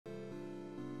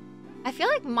I feel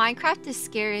like Minecraft is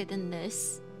scarier than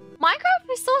this.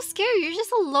 Minecraft is so scary. You're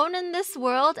just alone in this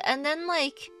world, and then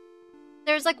like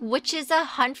there's like witches that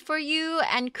hunt for you,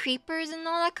 and creepers and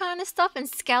all that kind of stuff, and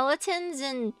skeletons,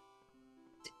 and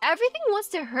everything wants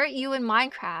to hurt you in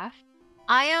Minecraft.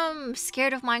 I am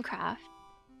scared of Minecraft.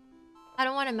 I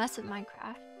don't want to mess with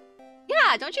Minecraft.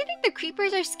 Yeah, don't you think the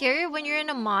creepers are scarier when you're in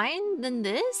a mine than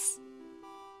this?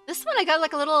 This one I got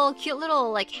like a little cute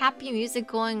little like happy music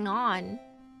going on.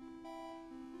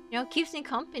 You know, keeps me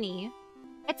company.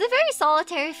 It's a very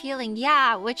solitary feeling,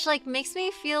 yeah, which like makes me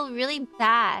feel really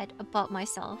bad about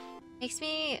myself. Makes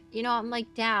me, you know, I'm like,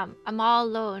 damn, I'm all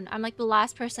alone. I'm like the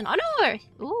last person on Earth.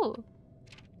 Ooh.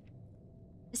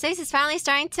 The space is finally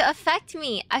starting to affect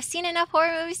me. I've seen enough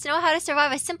horror movies to know how to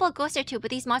survive a simple ghost or two, but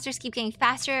these monsters keep getting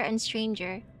faster and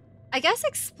stranger. I guess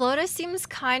Exploda seems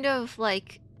kind of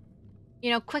like, you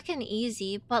know, quick and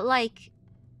easy, but like,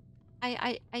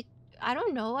 I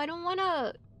don't know. I don't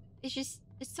wanna. It's just,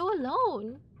 it's so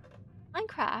alone.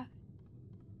 Minecraft.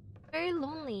 Very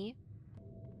lonely.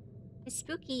 It's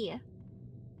spooky.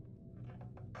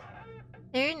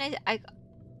 Very nice.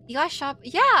 You got shot.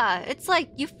 Yeah, it's like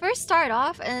you first start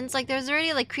off and it's like there's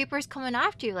already like creepers coming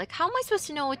after you. Like, how am I supposed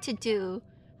to know what to do?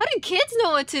 How do kids know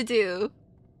what to do?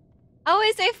 I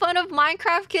always make fun of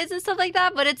Minecraft kids and stuff like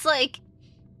that, but it's like,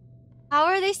 how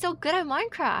are they so good at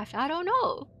Minecraft? I don't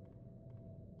know.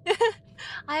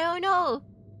 I don't know.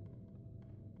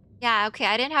 Yeah, okay,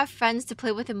 I didn't have friends to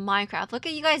play with in Minecraft. Look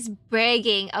at you guys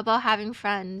bragging about having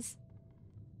friends.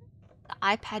 The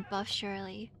iPad buff,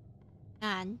 surely.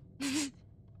 Man.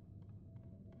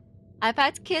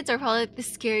 iPad kids are probably like the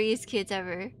scariest kids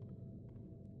ever.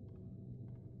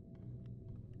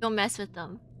 Don't mess with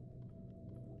them.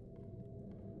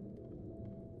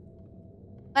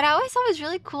 But I always thought it was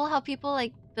really cool how people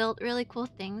like built really cool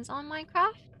things on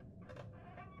Minecraft.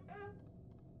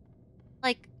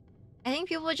 Like, I think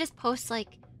people would just post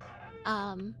like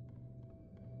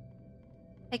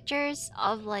pictures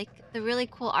of like the really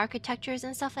cool architectures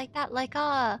and stuff like that. Like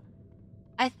I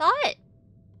thought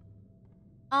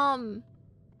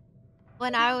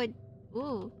when I would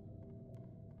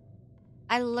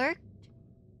I lurked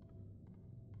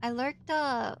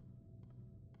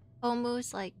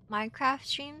Omu's like Minecraft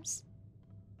streams.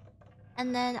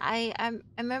 And then I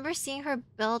remember seeing her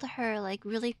build her like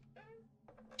really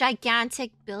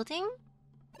gigantic building.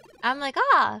 I'm like,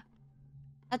 ah,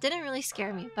 that didn't really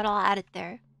scare me, but I'll add it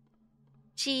there.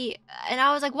 And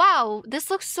I was like, wow,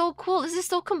 this looks so cool. This is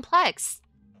so complex.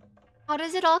 How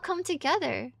does it all come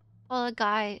together? Well, a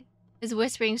guy is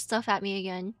whispering stuff at me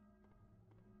again.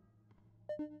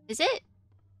 Is it?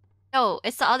 No,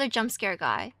 it's the other jump scare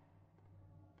guy.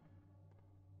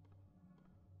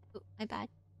 Oh, my bad.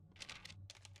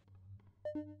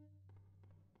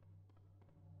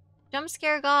 Jump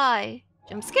scare guy.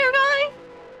 Jump scare guy?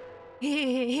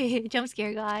 Jump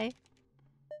scare guy.